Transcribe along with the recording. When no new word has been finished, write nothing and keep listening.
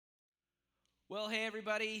Well, hey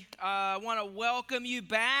everybody, I want to welcome you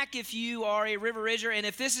back if you are a River Ridger, and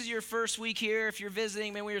if this is your first week here, if you're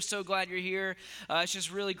visiting, man, we are so glad you're here. It's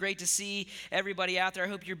just really great to see everybody out there. I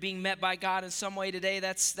hope you're being met by God in some way today.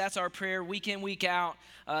 That's our prayer, week in, week out,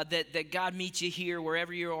 that God meets you here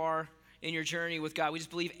wherever you are in your journey with God. We just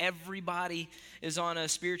believe everybody is on a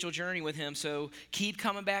spiritual journey with Him, so keep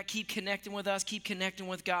coming back, keep connecting with us, keep connecting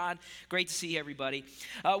with God. Great to see everybody.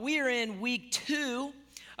 We are in week 2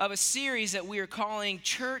 of a series that we are calling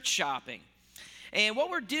Church Shopping. And what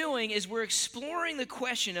we're doing is we're exploring the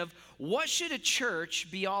question of what should a church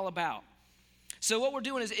be all about? So what we're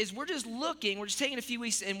doing is we're just taking a few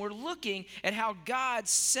weeks and we're looking at how God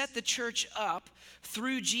set the church up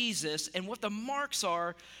through Jesus and what the marks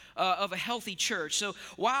are of a healthy church. So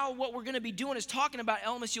while what we're going to be doing is talking about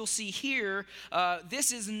elements you'll see here,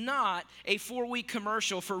 this is not a 4-week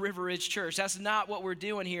commercial for River Ridge Church. That's not what we're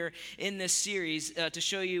doing here in this series to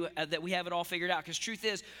show you that we have it all figured out. Because truth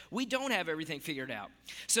is, we don't have everything figured out.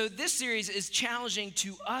 So this series is challenging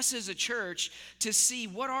to us as a church to see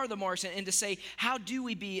what are the marks and to say, how do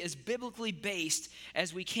we be as biblically based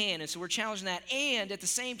as we can? And so we're challenging that, and at the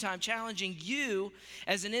same time challenging you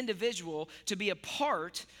as an individual to be a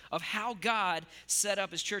part of how God set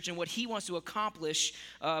up His church and what He wants to accomplish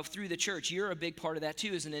through the church. You're a big part of that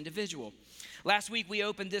too as an individual. Last week we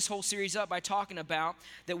opened this whole series up by talking about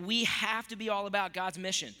that we have to be all about God's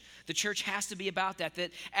mission. The church has to be about that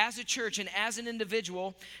as a church and as an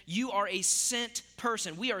individual, you are a sent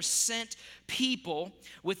person. We are sent people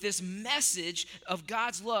with this message of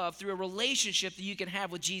God's love through a relationship that you can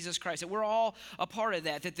have with Jesus Christ. That we're all a part of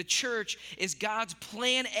that the church is God's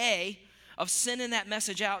plan A of sending that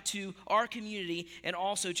message out to our community and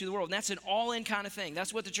also to the world. And that's an all-in kind of thing.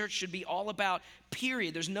 That's what the church should be all about,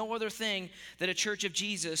 period. There's no other thing that a church of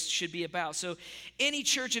Jesus should be about. So any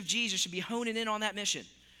church of Jesus should be honing in on that mission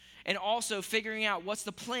and also figuring out what's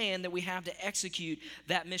the plan that we have to execute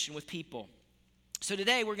that mission with people. So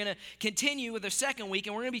today we're going to continue with the second week,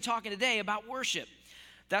 and we're going to be talking today about worship.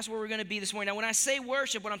 That's where we're going to be this morning. Now, when I say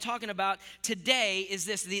worship, what I'm talking about today is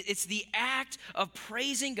this. It's the act of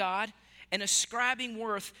praising God and ascribing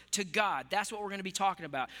worth to God. That's what we're going to be talking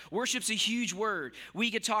about. Worship's a huge word. We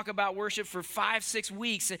could talk about worship for 5-6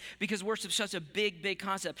 weeks because worship's such a big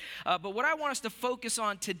concept. But what I want us to focus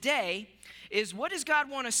on today is, what does God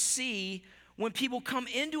want to see when people come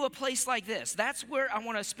into a place like this? That's where I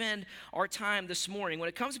want to spend our time this morning. When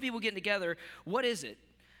it comes to people getting together, what is it?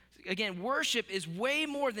 Again, worship is way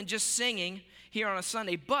more than just singing here on a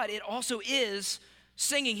Sunday, but it also is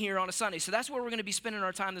singing here on a Sunday. So that's where we're going to be spending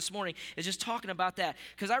our time this morning, is just talking about that.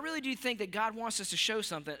 Because I really do think that God wants us to show us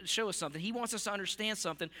something. He wants us to understand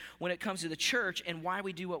something when it comes to the church and why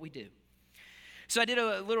we do what we do. So I did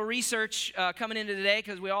a little research coming into today,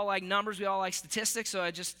 because we all like numbers, we all like statistics, so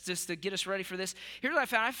I just to get us ready for this. Here's what I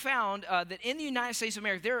found. I found that in the United States of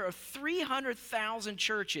America, there are 300,000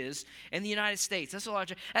 churches in the United States. That's a lot of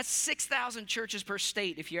churches. That's 6,000 churches per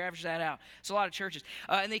state if you average that out. It's a lot of churches.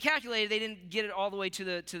 And they calculated, they didn't get it all the way to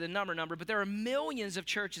the number, but there are millions of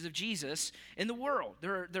churches of Jesus in the world.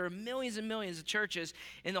 There are millions and millions of churches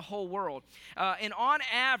in the whole world. And on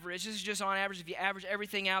average, this is just on average, if you average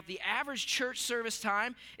everything out, the average church service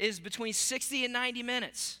time is between 60 and 90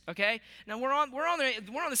 minutes, okay? Now we're on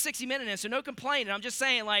the 60 minute in, so no complaining. I'm just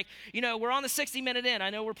saying, we're on the 60 minute in. I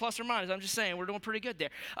know we're plus or minus. I'm just saying we're doing pretty good there.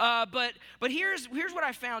 But here's what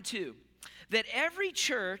I found too, that every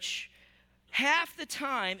church, half the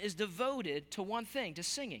time is devoted to one thing, to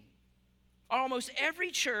singing. Almost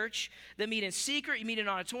every church that meet in secret, you meet in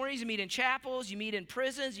auditoriums, you meet in chapels, you meet in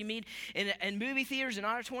prisons, you meet in movie theaters and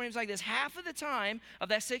auditoriums like this. Half of the time of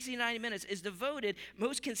that 60 to 90 minutes is devoted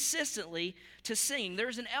most consistently to singing.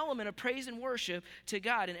 There's an element of praise and worship to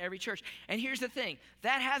God in every church. And here's the thing,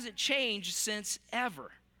 that hasn't changed since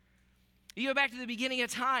ever. You go back to the beginning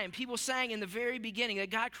of time, people sang in the very beginning that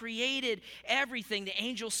God created everything. The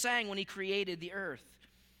angels sang when He created the earth.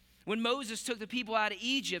 When Moses took the people out of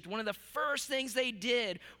Egypt, one of the first things they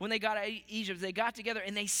did when they got out of Egypt, they got together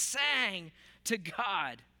and they sang to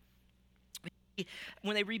God.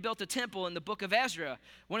 When they rebuilt the temple in the book of Ezra,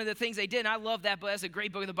 one of the things they did, and I love that book, that's a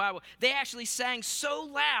great book of the Bible, they actually sang so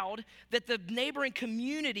loud that the neighboring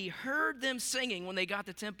community heard them singing when they got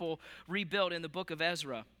the temple rebuilt in the book of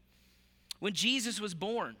Ezra. When Jesus was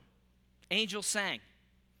born, angels sang.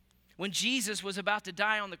 When Jesus was about to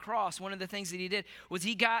die on the cross, one of the things that He did was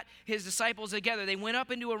He got His disciples together. They went up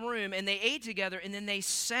into a room and they ate together, and then they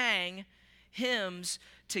sang hymns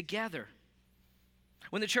together.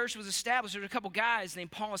 When the church was established, there were a couple guys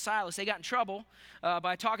named Paul and Silas. They got in trouble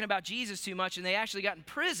by talking about Jesus too much, and they actually got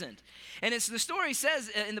imprisoned. And the story says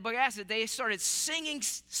in the book of Acts that they started singing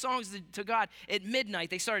songs to God at midnight.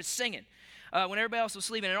 They started singing when everybody else was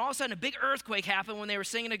sleeping. And all of a sudden, a big earthquake happened when they were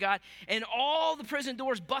singing to God, and all the prison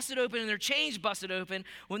doors busted open and their chains busted open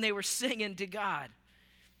when they were singing to God.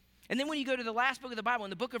 And then when you go to the last book of the Bible, in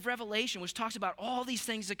the book of Revelation, which talks about all these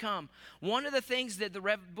things to come, one of the things that the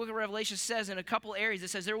book of Revelation says in a couple areas, it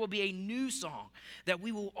says there will be a new song that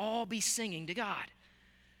we will all be singing to God.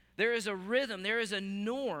 There is a rhythm, there is a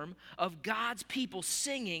norm of God's people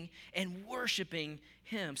singing and worshiping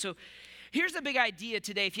him. So here's the big idea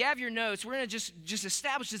today. If you have your notes, we're going to just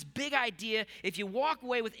establish this big idea. If you walk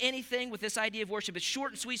away with anything with this idea of worship, it's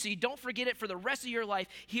short and sweet so you don't forget it for the rest of your life.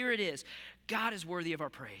 Here it is. God is worthy of our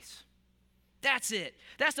praise. That's it.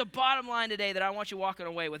 That's the bottom line today that I want you walking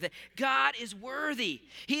away with it. God is worthy.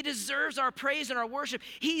 He deserves our praise and our worship.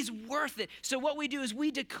 He's worth it. So what we do is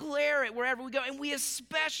we declare it wherever we go, and we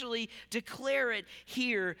especially declare it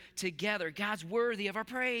here together. God's worthy of our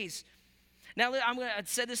praise. Now, I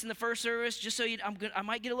said this in the first service, just so I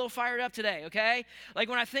might get a little fired up today, okay? Like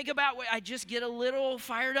when I think about it, I just get a little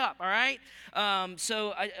fired up, all right?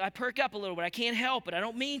 So I perk up a little bit. I can't help it. I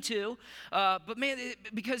don't mean to. But man,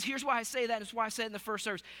 because here's why I say that. It's why I said it in the first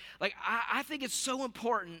service. Like I think it's so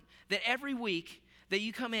important that every week that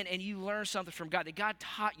you come in and you learn something from God, that God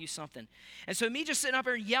taught you something. And so me just sitting up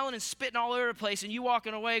here yelling and spitting all over the place and you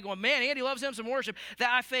walking away going, man, Andy loves him some worship, that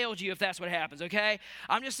I failed you if that's what happens, okay?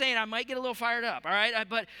 I'm just saying I might get a little fired up, all right?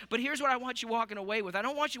 But here's what I want you walking away with. I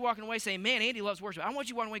don't want you walking away saying, man, Andy loves worship. I want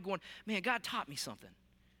you walking away going, man, God taught me something.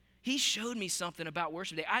 He showed me something about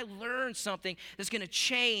worship today. I learned something that's going to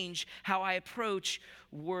change how I approach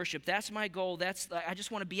worship. That's my goal. I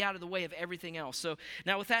just want to be out of the way of everything else. So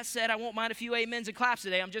now with that said, I won't mind a few amens and claps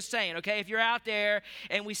today. I'm just saying, okay? If you're out there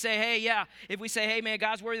and we say, hey, yeah, if we say, hey, man,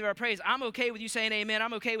 God's worthy of our praise, I'm okay with you saying amen.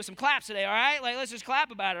 I'm okay with some claps today, all right? Like, let's just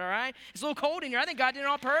clap about it, all right? It's a little cold in here. I think God did it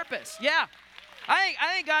on purpose. Yeah. I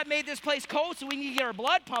think God made this place cold so we can get our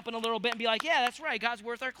blood pumping a little bit and be like, yeah, that's right, God's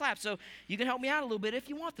worth our clap. So you can help me out a little bit if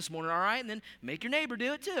you want this morning, all right? And then make your neighbor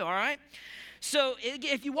do it too, all right? So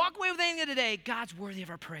if you walk away with anything today, God's worthy of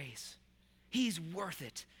our praise. He's worth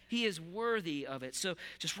it. He is worthy of it. So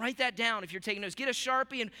just write that down if you're taking notes. Get a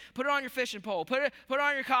Sharpie and put it on your fishing pole. Put it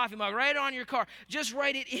on your coffee mug. Write it on your car. Just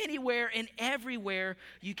write it anywhere and everywhere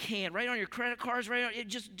you can. Write it on your credit cards.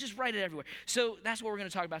 Just write it everywhere. So that's what we're going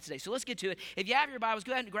to talk about today. So let's get to it. If you have your Bibles,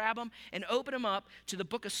 go ahead and grab them and open them up to the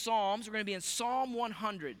book of Psalms. We're going to be in Psalm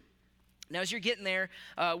 100. Now, as you're getting there,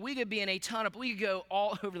 we could be in we could go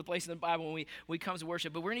all over the place in the Bible when we come to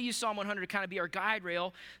worship, but we're going to use Psalm 100 to kind of be our guide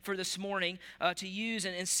rail for this morning to use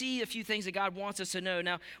and see a few things that God wants us to know.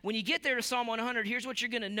 Now, when you get there to Psalm 100, here's what you're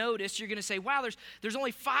going to notice. You're going to say, wow, there's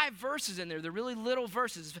only 5 verses in there. They're really little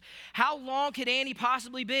verses. How long could Andy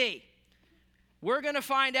possibly be? We're going to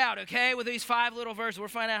find out, okay, with these 5 little verses. We'll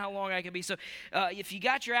find out how long I can be. So if you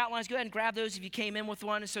got your outlines, go ahead and grab those if you came in with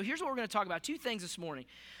one. And so here's what we're going to talk about. 2 things this morning.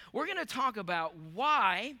 We're going to talk about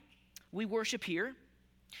why we worship here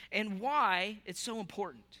and why it's so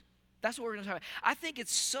important. That's what we're going to talk about. I think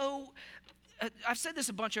it's so, I've said this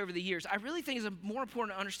a bunch over the years. I really think it's more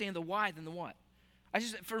important to understand the why than the what.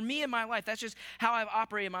 For me in my life, that's just how I've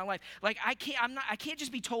operated in my life. Like I can't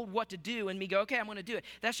just be told what to do and me go, okay, I'm going to do it.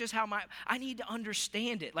 That's just how I need to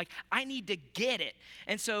understand it. Like I need to get it.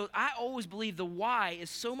 And so I always believe the why is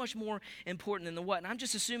so much more important than the what. And I'm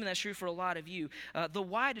just assuming that's true for a lot of you. The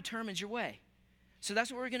why determines your way. So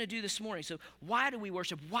that's what we're going to do this morning. So why do we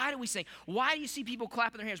worship? Why do we sing? Why do you see people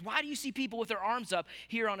clapping their hands? Why do you see people with their arms up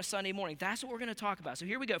here on a Sunday morning? That's what we're going to talk about. So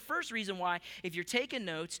here we go. First reason why, if you're taking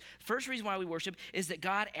notes, first reason why we worship is that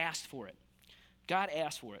God asked for it. God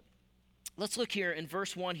asked for it. Let's look here in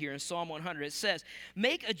verse 1 here in Psalm 100. It says,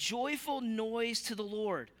 make a joyful noise to the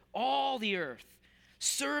Lord, all the earth.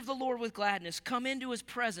 Serve the Lord with gladness. Come into his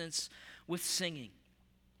presence with singing.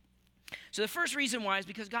 So the first reason why is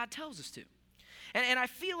because God tells us to. And I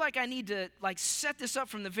feel like I need to set this up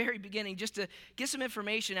from the very beginning just to get some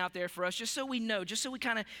information out there for us, just so we know, just so we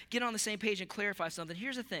kind of get on the same page and clarify something.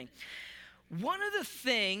 Here's the thing. One of the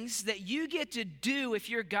things that you get to do if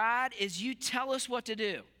you're God is you tell us what to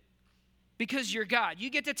do. Because you're God. You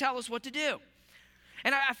get to tell us what to do.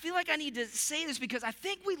 And I feel like I need to say this because I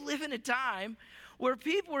think we live in a time where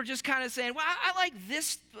people are just kind of saying, well, I like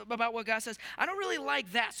this about what God says. I don't really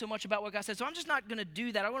like that so much about what God says, so I'm just not going to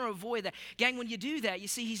do that. I want to avoid that. Gang, when you do that, you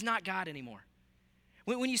see he's not God anymore.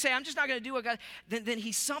 When you say, I'm just not going to do what God, then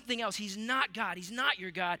he's something else. He's not God. He's not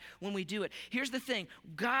your God when we do it. Here's the thing.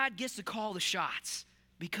 God gets to call the shots.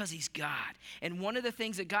 Because he's God. And one of the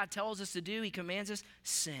things that God tells us to do, he commands us,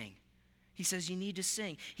 sing. He says you need to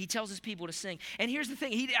sing. He tells his people to sing. And here's the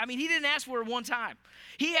thing. He didn't ask for it one time.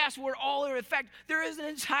 He asked for it all over. In fact, there is an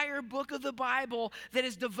entire book of the Bible that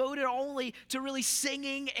is devoted only to really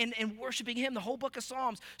singing and worshiping him. The whole book of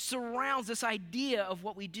Psalms surrounds this idea of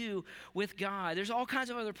what we do with God. There's all kinds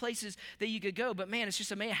of other places that you could go. But man, it's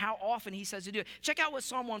just amazing how often he says to do it. Check out what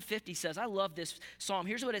Psalm 150 says. I love this psalm.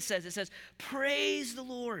 Here's what it says. It says, praise the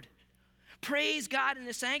Lord. Praise God in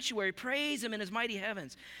the sanctuary. Praise him in his mighty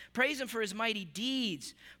heavens. Praise him for his mighty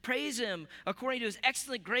deeds. Praise him according to his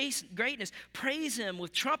excellent greatness. Praise him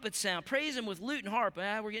with trumpet sound. Praise him with lute and harp.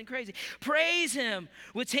 We're getting crazy. Praise him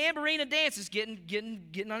with tambourine and dances. Getting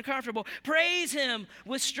uncomfortable. Praise him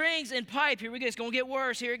with strings and pipe. Here we go. It's going to get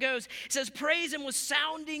worse. Here it goes. It says, praise him with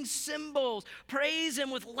sounding cymbals. Praise him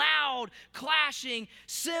with loud, clashing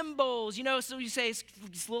cymbals. You know, so you say it's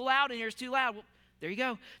a little loud in here. It's too loud. Well, there you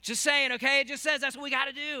go. Just saying, okay? It just says that's what we got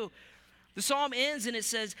to do. The psalm ends and it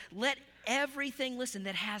says, let everything, listen,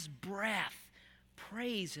 that has breath,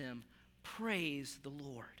 praise him, praise the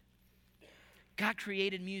Lord. God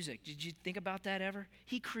created music. Did you think about that ever?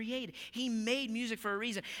 He made music for a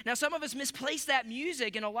reason. Now, some of us misplace that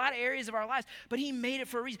music in a lot of areas of our lives, but he made it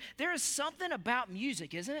for a reason. There is something about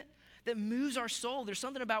music, isn't it? That moves our soul. There's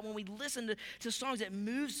something about when we listen to songs that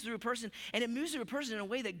moves through a person, and it moves through a person in a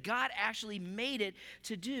way that God actually made it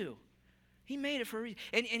to do. He made it for a reason.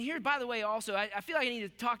 And here, by the way, also, I feel like I need to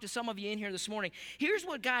talk to some of you in here this morning. Here's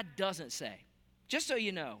what God doesn't say, just so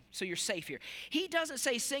you know, so you're safe here. He doesn't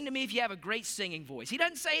say, sing to me if you have a great singing voice. He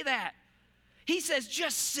doesn't say that. He says,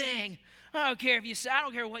 just sing. I don't care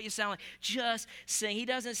what you sound like. Just sing. He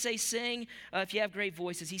doesn't say sing if you have great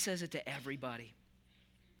voices. He says it to everybody.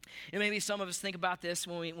 And maybe some of us think about this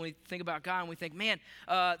when we think about God and we think, man,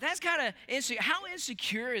 that's kind of insecure. How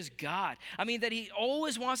insecure is God? I mean, that he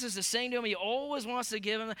always wants us to sing to him. He always wants to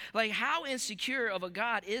give him. Like, how insecure of a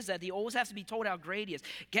God is that? He always has to be told how great he is.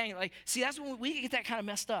 Gang, like, see, that's when we get that kind of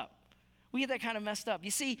messed up. We get that kind of messed up.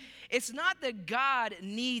 You see, it's not that God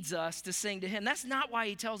needs us to sing to him. That's not why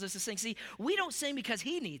he tells us to sing. See, we don't sing because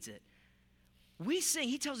he needs it. We sing,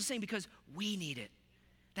 he tells us to sing because we need it.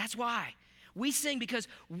 That's why. We sing because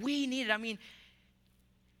we need it. I mean,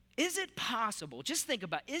 is it possible, just think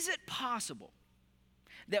about it, is it possible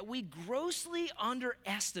that we grossly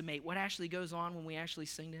underestimate what actually goes on when we actually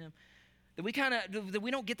sing to him? That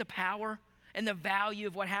we don't get the power and the value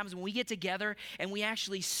of what happens when we get together and we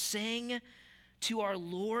actually sing to our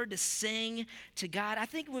Lord, to sing to God? I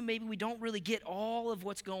think maybe we don't really get all of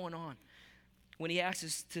what's going on when he asks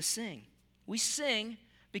us to sing. We sing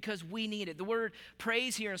because we need it. The word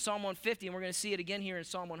praise here in Psalm 150, and we're going to see it again here in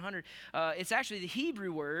Psalm 100, it's actually the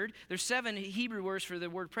Hebrew word. There's 7 Hebrew words for the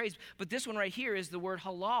word praise, but this one right here is the word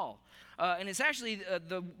halal. And it's actually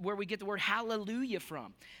where we get the word hallelujah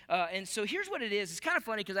from. And so here's what it is. It's kind of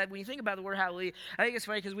funny because when you think about the word hallelujah, I think it's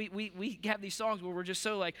funny because we have these songs where we're just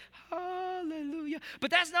so like, hallelujah. But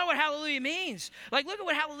that's not what hallelujah means. Like, look at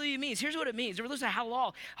what hallelujah means. Here's what it means. Listen to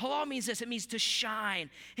halal. Halal means this. It means to shine.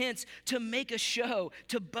 Hence, to make a show,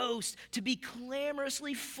 to boast, to be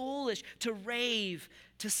clamorously foolish, to rave,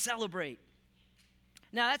 to celebrate.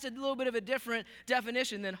 Now, that's a little bit of a different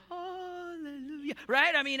definition than hallelujah,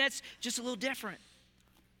 right? I mean, that's just a little different.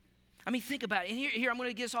 I mean, think about it. And here I'm going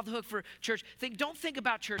to get us off the hook for church. Don't think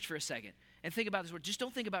about church for a second. And think about this word. Just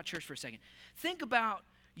don't think about church for a second. Think about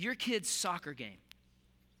your kid's soccer game.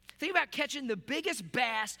 Think about catching the biggest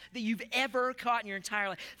bass that you've ever caught in your entire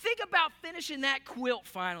life. Think about finishing that quilt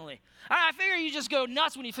finally. I figure you just go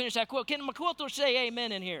nuts when you finish that quilt. Can my quilter say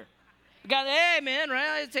amen in here? We got the amen,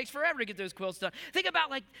 right? It takes forever to get those quilts done. Think about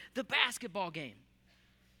like the basketball game.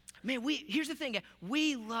 Man, here's the thing.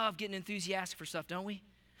 We love getting enthusiastic for stuff, don't we?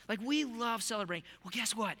 Like, we love celebrating. Well,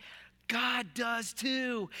 guess what? God does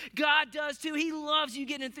too. God does too. He loves you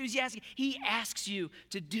getting enthusiastic. He asks you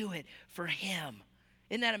to do it for him.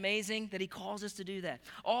 Isn't that amazing that he calls us to do that?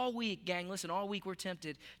 All week, gang, listen, all week we're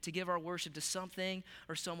tempted to give our worship to something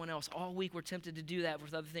or someone else. All week we're tempted to do that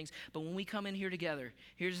with other things. But when we come in here together,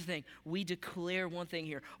 here's the thing. We declare one thing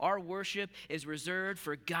here. Our worship is reserved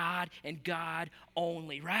for God and God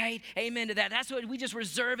only, right? Amen to that. That's what we just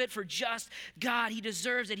reserve it for, just God. He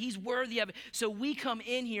deserves it. He's worthy of it. So we come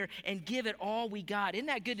in here and give it all we got. Isn't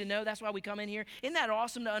that good to know? That's why we come in here. Isn't that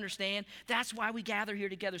awesome to understand? That's why we gather here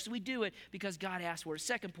together. So we do it because God asked for it.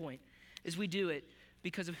 Second point is we do it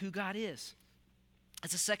because of who God is.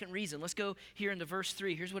 That's the second reason. Let's go here into verse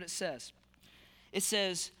 3. Here's what it says. It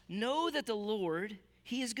says, know that the Lord,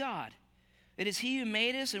 he is God. It is he who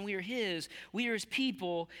made us, and we are his. We are his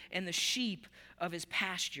people and the sheep of his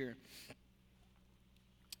pasture.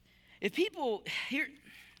 If people here,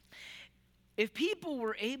 if people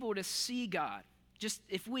were able to see God, just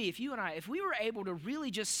if you and I, if we were able to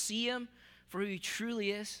really just see him for who he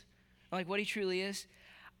truly is, like what he truly is,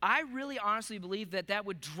 I really honestly believe that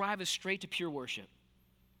would drive us straight to pure worship.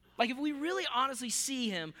 Like if we really honestly see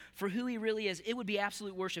him for who he really is, it would be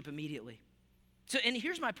absolute worship immediately. So, and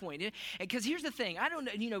here's my point, because here's the thing. I don't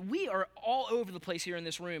know, we are all over the place here in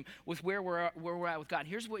this room with where we're at with God.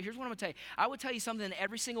 Here's what I'm going to tell you. I would tell you something that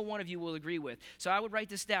every single one of you will agree with. So I would write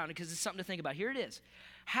this down because it's something to think about. Here it is.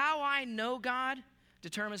 How I know God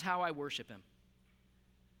determines how I worship him.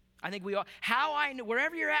 I think we all, how I know,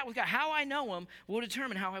 wherever you're at with God, how I know him will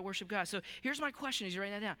determine how I worship God. So here's my question as you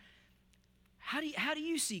write that down. How do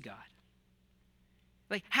you see God?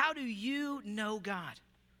 Like, how do you know God?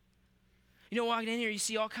 Walking in here, you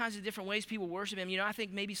see all kinds of different ways people worship him. I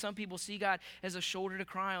think maybe some people see God as a shoulder to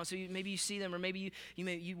cry on. So maybe you see them, or maybe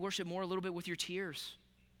you worship more a little bit with your tears,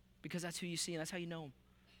 because that's who you see and that's how you know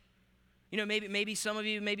him. Maybe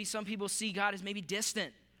some people see God as maybe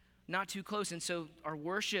distant, not too close, and so our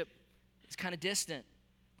worship is kind of distant,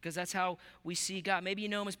 because that's how we see God. Maybe you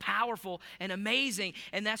know him as powerful and amazing,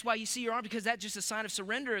 and that's why you see your arm, because that's just a sign of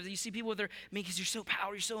surrender. You see people with their, because you're so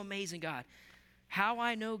powerful, you're so amazing, God. How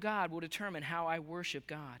I know God will determine how I worship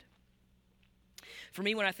God. For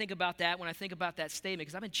me, when I think about that statement,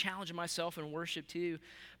 because I've been challenging myself in worship too,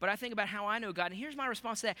 but I think about how I know God, and here's my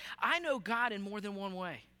response to that. I know God in more than one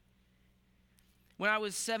way. When I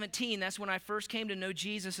was 17, that's when I first came to know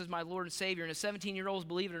Jesus as my Lord and Savior. And as 17-year-olds,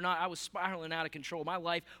 believe it or not, I was spiraling out of control. My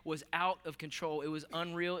life was out of control. It was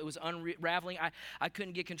unreal. It was unraveling. I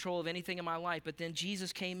couldn't get control of anything in my life. But then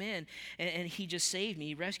Jesus came in, and he just saved me.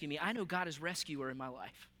 He rescued me. I know God is rescuer in my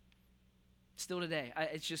life. Still today.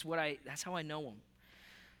 It's just that's how I know him.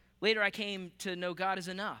 Later, I came to know God is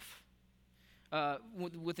enough.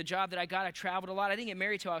 With the job that I got, I traveled a lot. I didn't get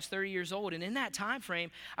married till I was 30 years old. And in that time frame,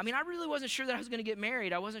 I really wasn't sure that I was going to get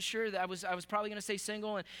married. I wasn't sure that I was probably going to stay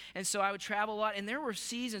single. And so I would travel a lot. And there were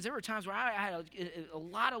times where I had a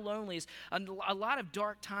lot of loneliness, a lot of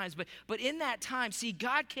dark times. But in that time, see,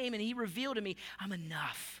 God came and he revealed to me, I'm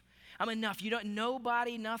enough. I'm enough.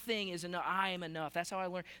 Nobody, nothing is enough. I am enough. That's how I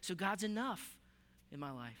learned. So God's enough in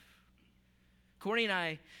my life. Courtney and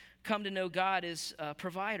I come to know God as a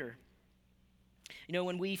provider.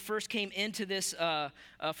 When we first came into this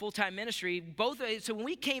full-time ministry, so when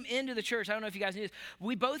we came into the church, I don't know if you guys knew this,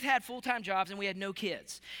 we both had full-time jobs and we had no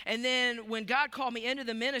kids. And then when God called me into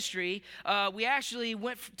the ministry, we actually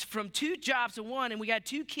went from 2 jobs to 1, and we got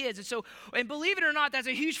 2 kids. And believe it or not, that's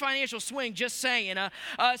a huge financial swing, just saying.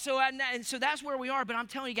 So that's where we are. But I'm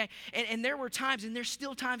telling you guys, and there were times, and there's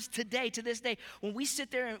still times today, to this day, when we sit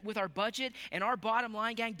there with our budget and our bottom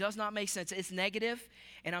line, gang, does not make sense. It's negative.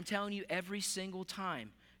 And I'm telling you, every single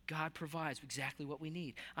time, God provides exactly what we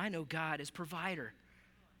need. I know God is provider.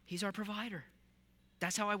 He's our provider.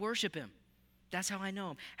 That's how I worship him. That's how I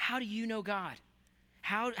know him. How do you know God?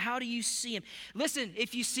 How do you see him? Listen,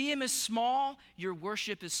 if you see him as small, your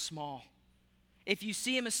worship is small. If you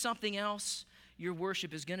see him as something else, your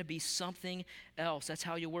worship is going to be something else. That's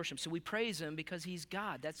how you worship. So we praise him because he's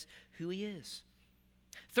God. That's who he is.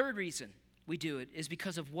 Third reason we do it is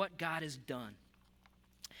because of what God has done.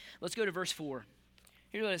 Let's go to verse 4.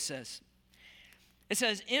 Here's what it says. It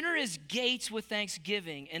says, enter his gates with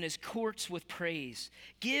thanksgiving and his courts with praise.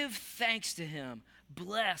 Give thanks to him.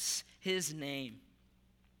 Bless his name.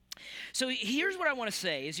 So here's what I want to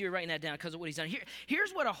say as you're writing that down because of what he's done.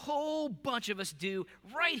 Here's what a whole bunch of us do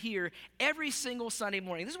right here every single Sunday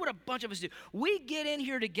morning. This is what a bunch of us do. We get in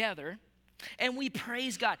here together and we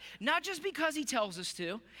praise God, not just because he tells us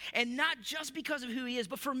to, and not just because of who he is,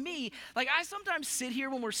 but for me, I sometimes sit here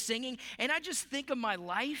when we're singing, and I just think of my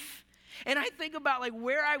life, and I think about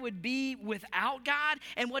where I would be without God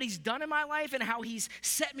and what he's done in my life and how he's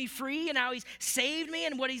set me free and how he's saved me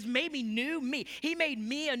and what he's made me new. He made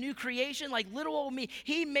me a new creation, little old me.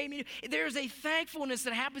 He made me new. There's a thankfulness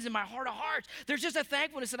that happens in my heart of hearts. There's just a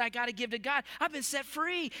thankfulness that I got to give to God. I've been set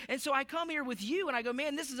free. And so I come here with you and I go,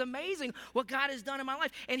 man, this is amazing what God has done in my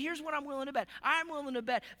life. And here's what I'm willing to bet. I'm willing to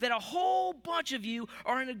bet that a whole bunch of you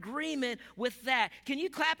are in agreement with that. Can you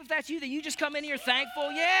clap if that's you, that you just come in here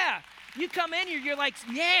thankful? Yeah. You come in here, you're like,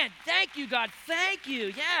 man, thank you, God, thank you,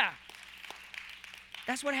 yeah.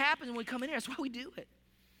 That's what happens when we come in here. That's why we do it.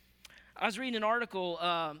 I was reading an article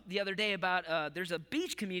the other day about there's a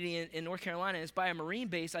beach community in North Carolina. It's by a Marine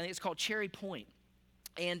base. I think it's called Cherry Point.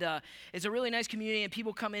 And it's a really nice community, and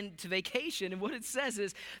people come into vacation. And what it says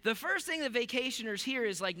is the first thing that vacationers hear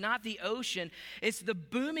is like not the ocean, it's the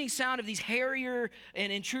booming sound of these Harrier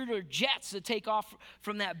and Intruder jets that take off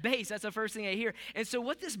from that base. That's the first thing they hear. And so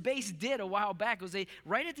what this base did a while back was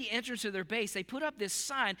right at the entrance of their base, they put up this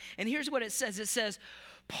sign. And here's what it says: it says,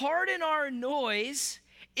 "Pardon our noise,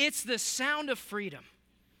 it's the sound of freedom."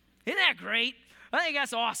 Isn't that great? I think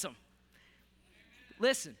that's awesome.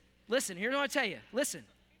 Listen, here's what I tell you. Listen,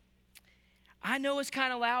 I know it's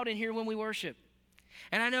kind of loud in here when we worship.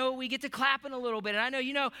 And I know we get to clapping a little bit. And I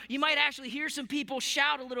know, you might actually hear some people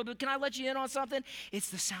shout a little bit. Can I let you in on something? It's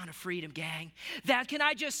the sound of freedom, gang. Can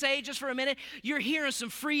I just say, just for a minute, you're hearing some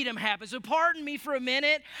freedom happen. So pardon me for a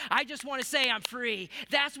minute. I just want to say I'm free.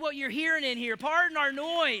 That's what you're hearing in here. Pardon our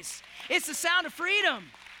noise. It's the sound of freedom.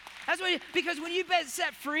 Because when you've been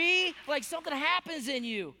set free, like something happens in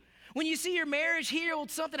you. When you see your marriage healed,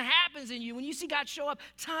 something happens in you. When you see God show up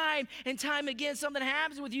time and time again, something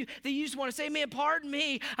happens with you that you just want to say, man, pardon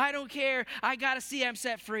me. I don't care. I got to see I'm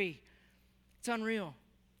set free. It's unreal.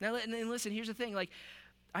 Now, and listen, here's the thing. Like,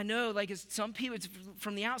 I know, like, some people, it's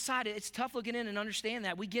from the outside, it's tough looking in and understand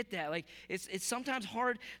that. We get that. Like, it's sometimes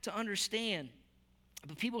hard to understand.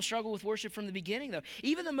 But people struggle with worship from the beginning, though.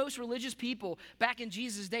 Even the most religious people back in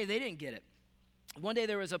Jesus' day, they didn't get it. One day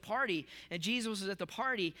there was a party, and Jesus was at the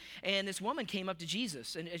party, and this woman came up to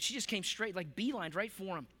Jesus, and she just came straight, like beelined right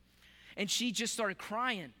for him. And she just started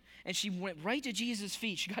crying, and she went right to Jesus'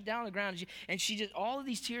 feet. She got down on the ground, and she just, all of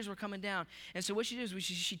these tears were coming down. And so what she did was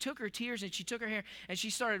she took her tears, and she took her hair, and she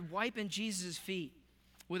started wiping Jesus' feet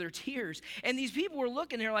with her tears. And these people were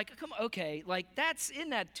looking there like, come on, okay, like isn't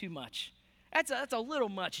that too much? That's a little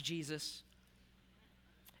much, Jesus.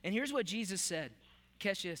 And here's what Jesus said.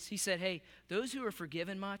 Catch this. He said, hey, those who are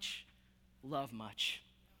forgiven much, love much.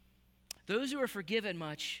 Those who are forgiven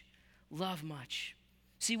much, love much.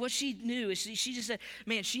 See, what she knew is she just said,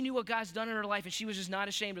 man, she knew what God's done in her life, and she was just not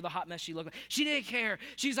ashamed of the hot mess she looked like. She didn't care.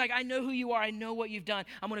 She's like, I know who you are. I know what you've done.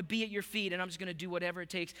 I'm going to be at your feet, and I'm just going to do whatever it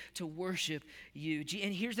takes to worship you.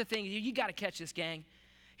 And here's the thing. You got to catch this, gang.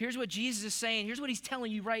 Here's what Jesus is saying. Here's what he's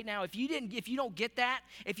telling you right now. If you don't get that,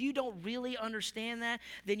 if you don't really understand that,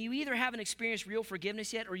 then you either haven't experienced real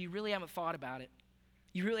forgiveness yet, or you really haven't thought about it.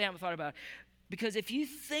 You really haven't thought about it. Because if you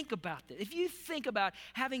think about this, if you think about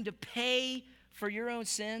having to pay for your own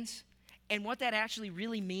sins and what that actually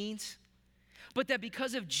really means, but that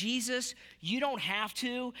because of Jesus, you don't have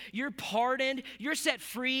to. You're pardoned. You're set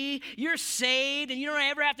free. You're saved. And you don't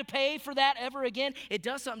ever have to pay for that ever again. It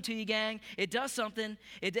does something to you, gang. It does something.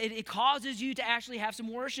 It causes you to actually have some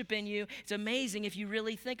worship in you. It's amazing if you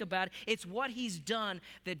really think about it. It's what he's done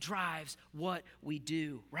that drives what we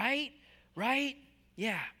do. Right? Right?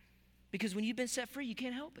 Yeah. Because when you've been set free, you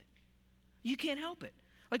can't help it. You can't help it.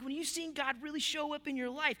 Like when you've seen God really show up in your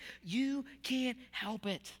life, you can't help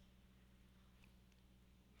it.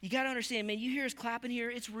 You got to understand, man, you hear us clapping here,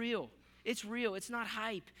 it's real. It's real. It's not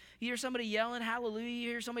hype. You hear somebody yelling hallelujah, you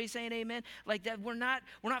hear somebody saying amen, like that. We're not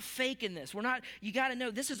faking this. You got to know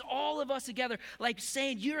this is all of us together, like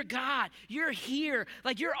saying you're God, you're here,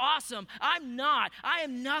 like you're awesome. I'm not. I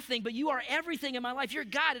am nothing, but you are everything in my life. You're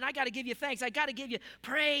God, and I got to give you thanks. I got to give you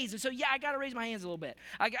praise. And so, yeah, I got to raise my hands a little bit.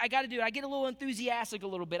 I got to do it. I get a little enthusiastic a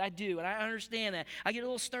little bit. I do, and I understand that. I get a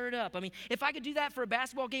little stirred up. I mean, if I could do that for a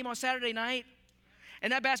basketball game on Saturday night,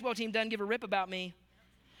 and that basketball team doesn't give a rip about me,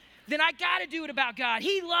 then I got to do it about God.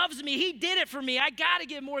 He loves me. He did it for me. I got to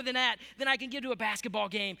give more than that than I can give to a basketball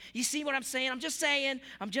game. You see what I'm saying? I'm just saying.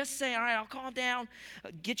 All right, I'll calm down.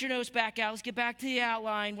 Get your notes back out. Let's get back to the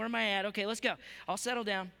outline. Where am I at? Okay, let's go. I'll settle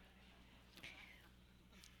down.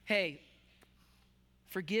 Hey,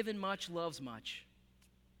 forgiven much, loves much.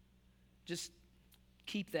 Just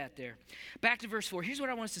keep that there. Back to verse 4. Here's what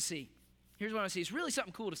I want us to see. Here's what I want to see. It's really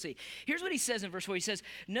something cool to see. Here's what he says in verse 4. He says,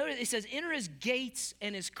 notice it says, enter his gates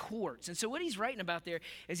and his courts. And so what he's writing about there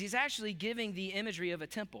is he's actually giving the imagery of a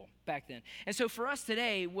temple back then. And so for us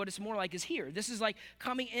today, what it's more like is here. This is like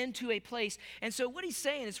coming into a place. And so what he's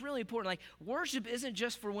saying is really important. Like worship isn't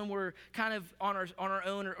just for when we're kind of on our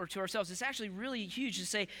own or to ourselves. It's actually really huge to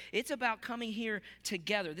say it's about coming here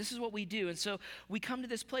together. This is what we do. And so we come to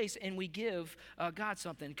this place and we give God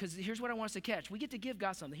something. Because here's what I want us to catch. We get to give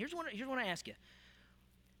God something. Here's what I ask you.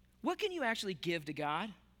 What can you actually give to God?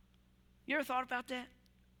 You ever thought about that?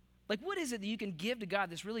 Like, what is it that you can give to God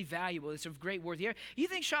that's really valuable, that's of great worth? You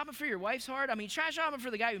think shopping for your wife's hard? I mean, try shopping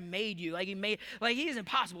for the guy who made you. He is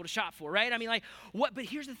impossible to shop for, right? I mean, like, what? But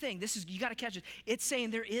here's the thing. You got to catch it. It's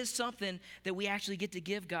saying there is something that we actually get to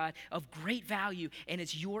give God of great value, and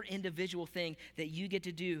it's your individual thing that you get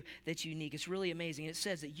to do that's unique. It's really amazing. It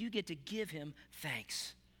says that you get to give him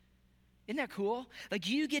thanks. Isn't that cool? Like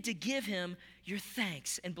you get to give him your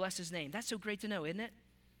thanks and bless his name. That's so great to know, isn't it?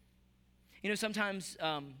 You know, sometimes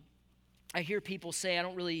I hear people say, I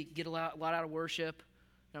don't really get a lot out of worship.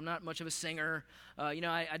 I'm not much of a singer. I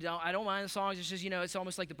don't mind the songs. It's just, it's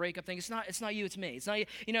almost like the breakup thing. It's not you, it's me. It's not you.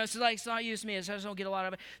 It's not you, it's me. I just don't get a lot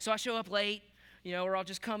of it. So I show up late, or I'll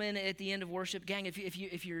just come in at the end of worship. Gang,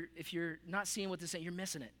 if you're not seeing what this is, you're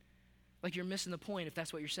missing it. Like you're missing the point if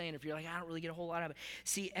that's what you're saying. If you're like, I don't really get a whole lot of it.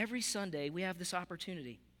 See, every Sunday we have this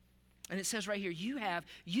opportunity. And it says right here, you have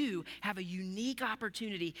a unique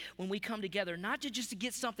opportunity when we come together, not just to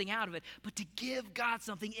get something out of it, but to give God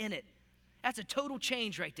something in it. That's a total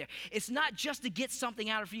change right there. It's not just to get something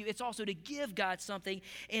out of you, it's also to give God something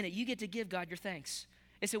in it. You get to give God your thanks.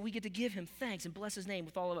 And so we get to give him thanks and bless his name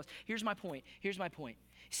with all of us. Here's my point.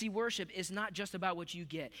 See, worship is not just about what you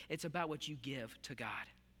get, it's about what you give to God.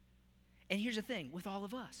 And here's the thing, with all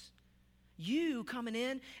of us. You coming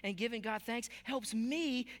in and giving God thanks helps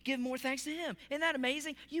me give more thanks to him. Isn't that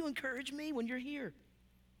amazing? You encourage me when you're here.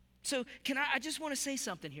 So I just want to say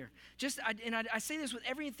something here. I say this with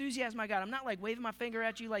every enthusiasm I got. I'm not like waving my finger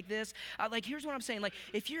at you like this. Here's what I'm saying. Like,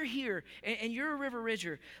 if you're here and you're a River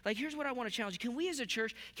Ridger, like, here's what I want to challenge you. Can we as a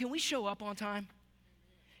church, can we show up on time?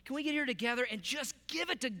 Can we get here together and just give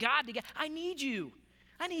it to God together? I need you.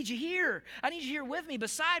 I need you here. I need you here with me,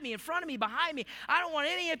 beside me, in front of me, behind me. I don't want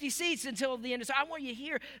any empty seats until the end. So I want you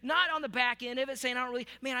here, not on the back end of it saying,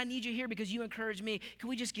 I need you here because you encourage me. Can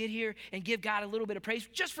we just get here and give God a little bit of praise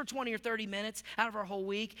just for 20 or 30 minutes out of our whole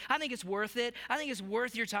week? I think it's worth it. I think it's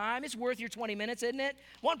worth your time. It's worth your 20 minutes, isn't it?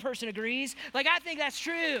 One person agrees. I think that's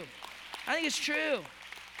true. I think it's true.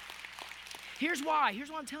 Here's why.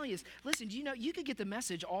 Here's what I'm telling you is, listen, do you know you could get the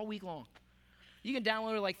message all week long? You can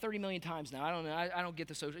download it like 30 million times now. I don't know. I don't get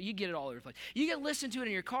the social. You get it all over the place. You can listen to it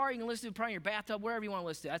in your car. You can listen to it probably in your bathtub, wherever you want to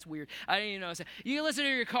listen to it. That's weird. I didn't even know. You can listen to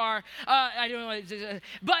it in your car. I don't know.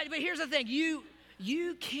 But here's the thing.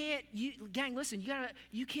 You can't. Gang, listen.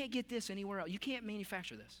 You can't get this anywhere else. You can't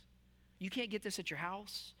manufacture this. You can't get this at your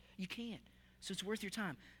house. You can't. So it's worth your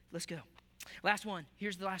time. Let's go. Last one.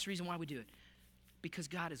 Here's the last reason why we do it. Because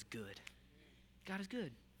God is good. God is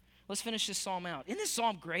good. Let's finish this psalm out. Isn't this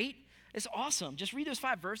psalm great? It's awesome. Just read those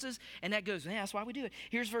 5 verses, and that goes, that's why we do it.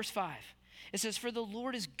 Here's verse 5. It says, for the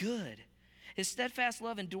Lord is good. His steadfast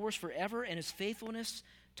love endures forever, and his faithfulness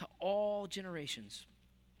to all generations.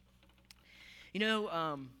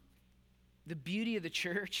 The beauty of the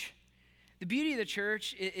church,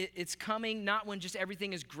 it's coming not when just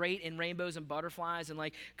everything is great and rainbows and butterflies and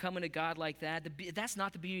like coming to God like that. That's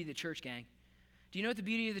not the beauty of the church, gang. Do you know what the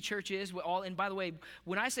beauty of the church is? And by the way,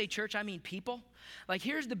 when I say church, I mean people. Like,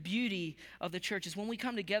 here's the beauty of the church is when we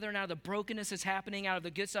come together and out of the brokenness that's happening, out of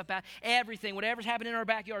the good stuff, everything, whatever's happening in our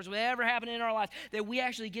backyards, whatever happening in our lives, that we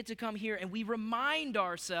actually get to come here and we remind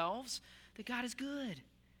ourselves that God is good.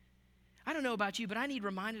 I don't know about you, but I need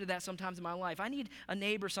reminded of that sometimes in my life. I need a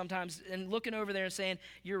neighbor sometimes and looking over there and saying,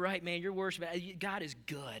 you're right, man, you're worshiping. God is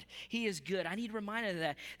good. He is good. I need reminded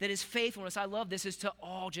of that his faithfulness, I love this, is to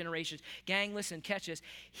all generations. Gang, listen, catch this.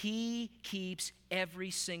 He keeps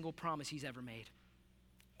every single promise he's ever made.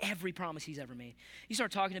 Every promise he's ever made. You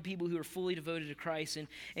start talking to people who are fully devoted to Christ, and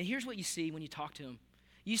here's what you see when you talk to them.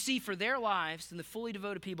 You see for their lives and the fully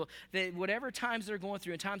devoted people that whatever times they're going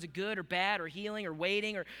through, in times of good or bad or healing or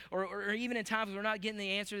waiting or even in times where they're not getting the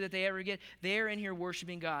answer that they ever get, they're in here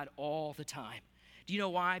worshiping God all the time. Do you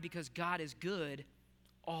know why? Because God is good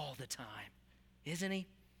all the time, isn't he?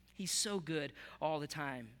 He's so good all the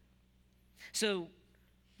time. So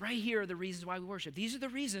right here are the reasons why we worship. These are the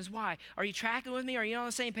reasons why. Are you tracking with me? Are you on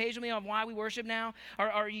the same page with me on why we worship now?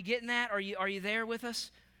 Are you getting that? Are you there with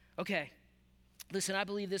us? Okay. Listen, I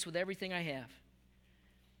believe this with everything I have.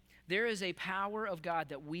 There is a power of God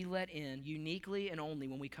that we let in uniquely and only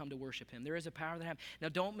when we come to worship him. There is a power that happens. Now,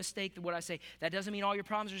 don't mistake what I say. That doesn't mean all your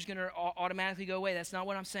problems are just going to automatically go away. That's not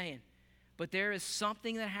what I'm saying. But there is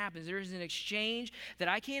something that happens. There is an exchange that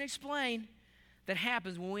I can't explain that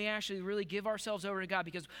happens when we actually really give ourselves over to God.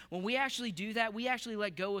 Because when we actually do that, we actually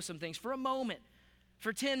let go of some things for a moment,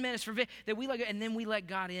 for 10 minutes, that we let go, and then we let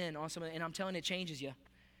God in on something. And I'm telling you, it changes you.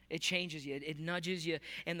 It changes you. It nudges you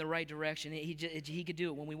in the right direction. He could do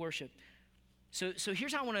it when we worship. So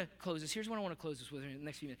here's how I want to close this. Here's what I want to close this with in the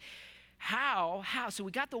next few minutes. How? So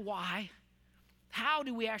we got the why. How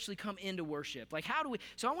do we actually come into worship? Like, how do we?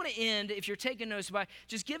 So I want to end, if you're taking notes, by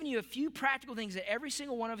just giving you a few practical things that every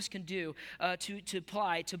single one of us can do to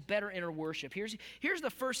apply to better enter worship. Here's the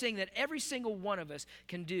first thing that every single one of us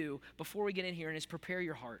can do before we get in here, and it's prepare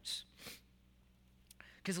your hearts.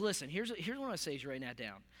 Because listen, here's what I want to say is write that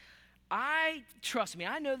down. trust me,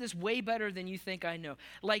 I know this way better than you think I know.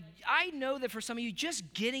 Like, I know that for some of you,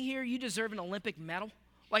 just getting here, you deserve an Olympic medal.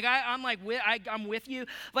 Like, I'm with you.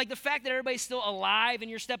 Like, the fact that everybody's still alive and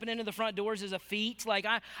you're stepping into the front doors is a feat. Like,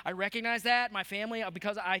 I recognize that. My family,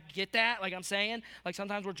 because I get that. Like I'm saying, like,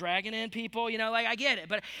 sometimes we're dragging in people, like, I get it.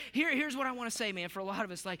 But here's what I want to say, man, for a lot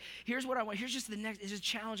of us. Like, here's what I want. Here's just the next, it's a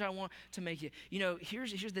challenge I want to make you.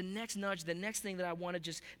 Here's the next nudge, the next thing that I want to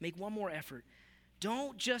just make one more effort.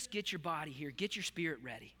 Don't just get your body here. Get your spirit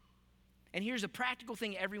ready. And here's a practical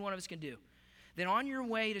thing every one of us can do. Then on your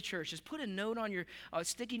way to church, just put a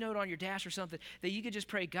sticky note on your dash or something that you could just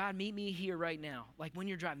pray, God, meet me here right now. Like when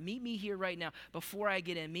you're driving, meet me here right now. Before I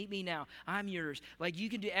get in, meet me now. I'm yours. Like you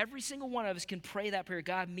can do, every single one of us can pray that prayer.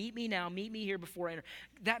 God, meet me now. Meet me here before I enter.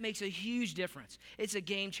 That makes a huge difference. It's a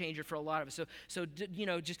game changer for a lot of us. So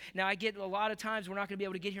just, now I get a lot of times we're not going to be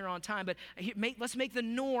able to get here on time, but let's make the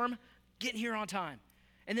norm getting here on time.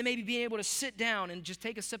 And then maybe being able to sit down and just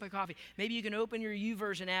take a sip of coffee. Maybe you can open your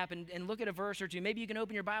YouVersion app and look at a verse or two. Maybe you can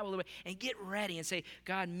open your Bible a little bit and get ready and say,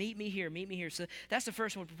 God, meet me here, meet me here. So that's the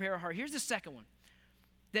first one, prepare our heart. Here's the second one,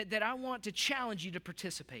 that I want to challenge you to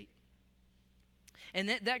participate. And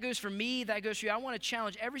that goes for me, that goes for you. I want to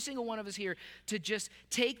challenge every single one of us here to just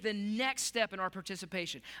take the next step in our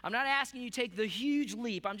participation. I'm not asking you to take the huge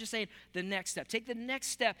leap. I'm just saying the next step. Take the next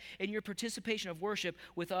step in your participation of worship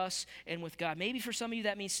with us and with God. Maybe for some of you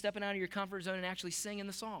that means stepping out of your comfort zone and actually singing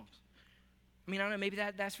the songs. I don't know, maybe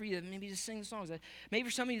that's for you. Maybe just sing the songs. Maybe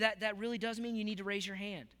for some of you that really does mean you need to raise your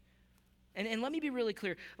hand. And let me be really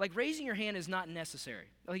clear, like raising your hand is not necessary.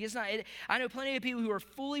 Like it's not, I know plenty of people who are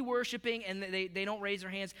fully worshiping and they don't raise their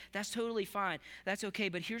hands. That's totally fine. That's okay.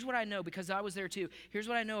 But here's what I know, because I was there too. Here's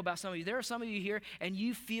what I know about some of you. There are some of you here and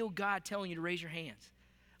you feel God telling you to raise your hands.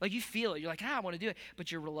 Like you feel it. You're like, I want to do it.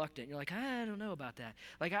 But you're reluctant. You're like, I don't know about that.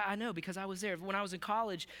 Like I know because I was there. When I was in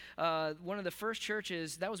college, one of the first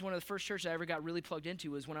churches I ever got really plugged into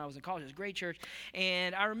was when I was in college. It was a great church.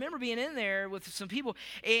 And I remember being in there with some people.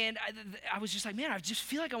 And I was just like, man, I just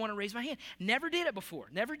feel like I want to raise my hand. Never did it before.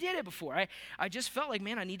 I just felt like,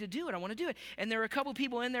 man, I need to do it. I want to do it. And there were a couple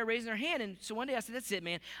people in there raising their hand. And so one day I said, that's it,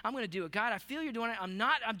 man. I'm going to do it. God, I feel you're doing it.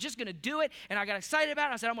 I'm just going to do it. And I got excited about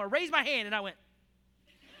it. I said, I'm going to raise my hand. And I went.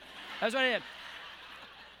 That's what I did.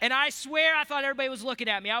 And I swear I thought everybody was looking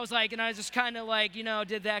at me. I was like, and I just kind of like,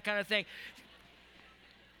 did that kind of thing.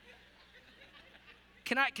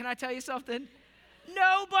 Can I tell you something?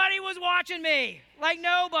 Nobody was watching me. Like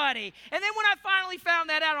nobody. And then when I finally found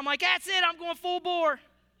that out, I'm like, that's it. I'm going full bore.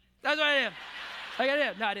 That's what I did. Like I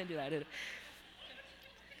did. No, I didn't do that. I did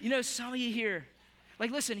it. Some of you here, like,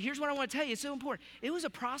 listen, here's what I want to tell you. It's so important. It was a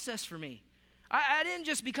process for me. I didn't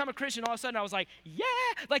just become a Christian all of a sudden. I was like, yeah,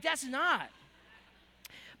 like that's not.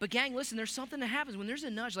 But gang, listen, there's something that happens when there's a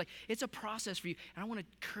nudge. Like it's a process for you. And I want to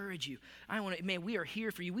encourage you. Man, we are here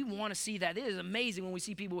for you. We want to see that. It is amazing when we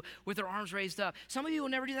see people with their arms raised up. Some of you will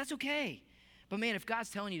never do that. That's okay. But man, if God's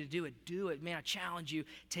telling you to do it, do it. Man, I challenge you,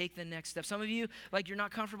 take the next step. Some of you, like you're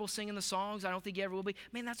not comfortable singing the songs. I don't think you ever will be.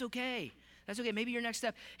 Man, that's okay. That's okay. Maybe your next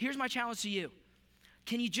step. Here's my challenge to you.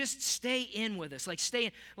 Can you just stay in with us? Like stay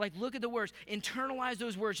in, like look at the words, internalize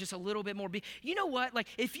those words just a little bit more. You know what? Like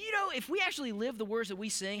if we actually live the words that we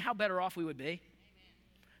sing, how better off we would be. Amen.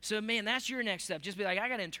 So man, that's your next step. Just be like, I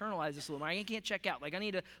got to internalize this a little more. I can't check out. Like I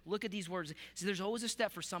need to look at these words. So there's always a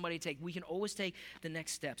step for somebody to take. We can always take the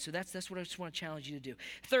next step. So that's what I just want to challenge you to do.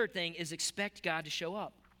 Third thing is expect God to show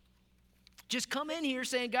up. Just come in here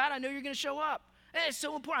saying, God, I know you're going to show up. And it's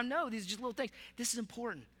so important. I know these are just little things. This is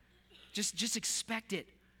important. Just expect it.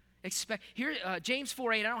 Here, James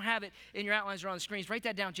 4:8. I don't have it in your outlines or on the screens. Write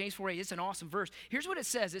that down, James 4:8. It's an awesome verse. Here's what it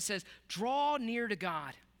says. It says, draw near to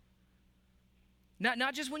God.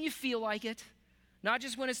 Not just when you feel like it. Not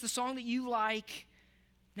just when it's the song that you like.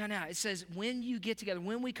 No. It says when you get together,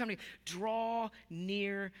 when we come together, draw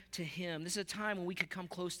near to him. This is a time when we could come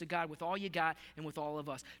close to God with all you got and with all of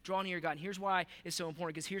us. Draw near to God. And here's why it's so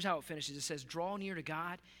important, because here's how it finishes. It says, draw near to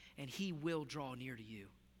God, and he will draw near to you.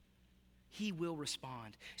 He will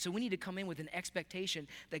respond. So we need to come in with an expectation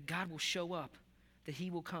that God will show up, that he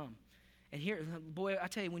will come. And here, boy, I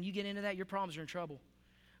tell you, when you get into that, your problems are in trouble.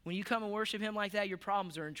 When you come and worship him like that, your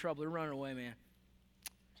problems are in trouble. They're running away, man.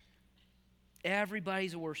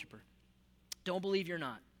 Everybody's a worshiper. Don't believe you're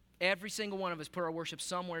not. Every single one of us put our worship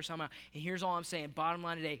somewhere, somehow. And here's all I'm saying. Bottom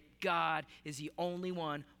line today, God is the only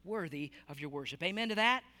one worthy of your worship. Amen to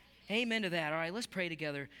that? Amen to that. All right, let's pray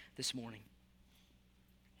together this morning.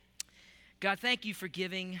 God, thank you for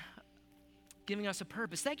giving us a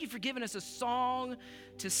purpose. Thank you for giving us a song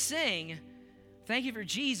to sing Thank you for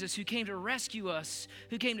Jesus who came to rescue us,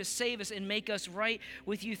 who came to save us and make us right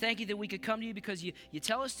with you. Thank you that we could come to you because you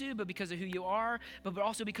tell us to, but because of who you are, but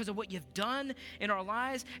also because of what you've done in our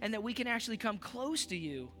lives, and that we can actually come close to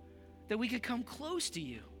you, that we could come close to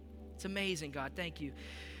you. It's amazing, God. Thank you.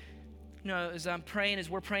 You know, as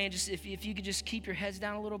we're praying, just if you could just keep your heads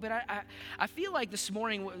down a little bit. I feel like this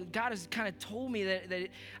morning, God has kind of told me that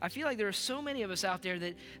I feel like there are so many of us out there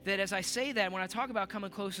that as I say that, when I talk about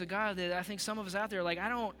coming close to God, that I think some of us out there are like,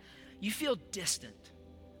 you feel distant.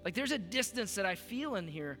 Like there's a distance that I feel in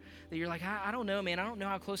here that you're like, I don't know, man. I don't know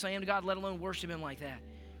how close I am to God, let alone worship him like that.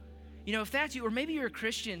 You know, if that's you, or maybe you're a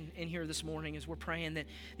Christian in here this morning as we're praying, that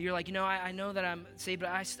you're like, I know that I'm saved, but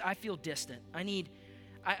I feel distant.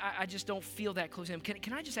 I just don't feel that close to him.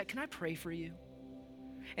 Can I pray for you?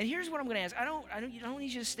 And here's what I'm going to ask. I don't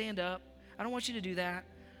need you to stand up. I don't want you to do that.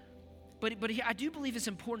 But I do believe it's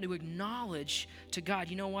important to acknowledge to God,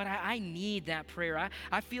 you know what? I need that prayer.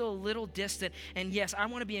 I feel a little distant. And yes, I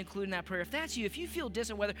want to be included in that prayer. If that's you, if you feel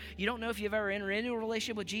distant, whether you don't know if you've ever entered into a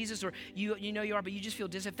relationship with Jesus or you know you are, but you just feel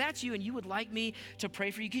distant. If that's you and you would like me to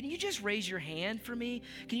pray for you, can you just raise your hand for me?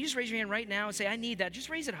 Can you just raise your hand right now and say, I need that? Just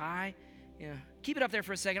raise it high. Yeah. Keep it up there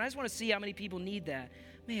for a second. I just want to see how many people need that.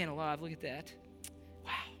 Man alive, look at that.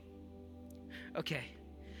 Wow. Okay.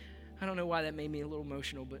 I don't know why that made me a little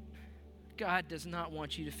emotional, but God does not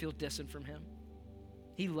want you to feel distant from him.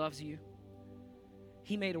 He loves you.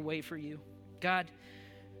 He made a way for you. God,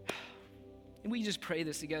 and we just pray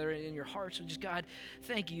this together in your hearts. And just, God,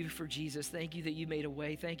 thank you for Jesus. Thank you that you made a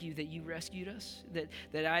way. Thank you that you rescued us,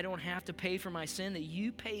 that I don't have to pay for my sin, that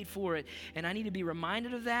you paid for it. And I need to be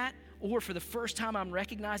reminded of that. Or for the first time, I'm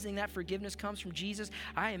recognizing that forgiveness comes from Jesus.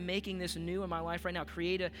 I am making this new in my life right now.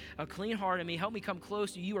 Create a clean heart in me. Help me come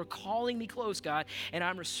close to you. You are calling me close, God, and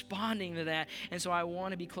I'm responding to that. And so I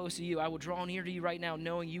want to be close to you. I will draw near to you right now,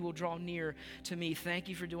 knowing you will draw near to me. Thank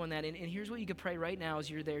you for doing that. And here's what you could pray right now as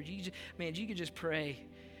you're there. You could just pray,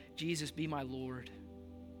 Jesus, be my Lord.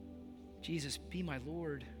 Jesus, be my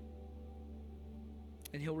Lord.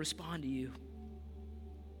 And he'll respond to you.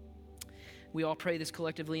 We all pray this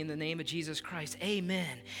collectively in the name of Jesus Christ.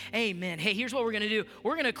 Amen. Amen. Hey, here's what we're going to do.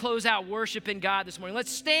 We're going to close out worshiping God this morning.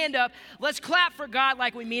 Let's stand up. Let's clap for God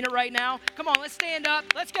like we mean it right now. Come on, let's stand up.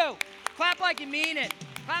 Let's go. Clap like you mean it.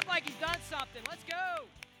 Clap like you've done something. Let's go.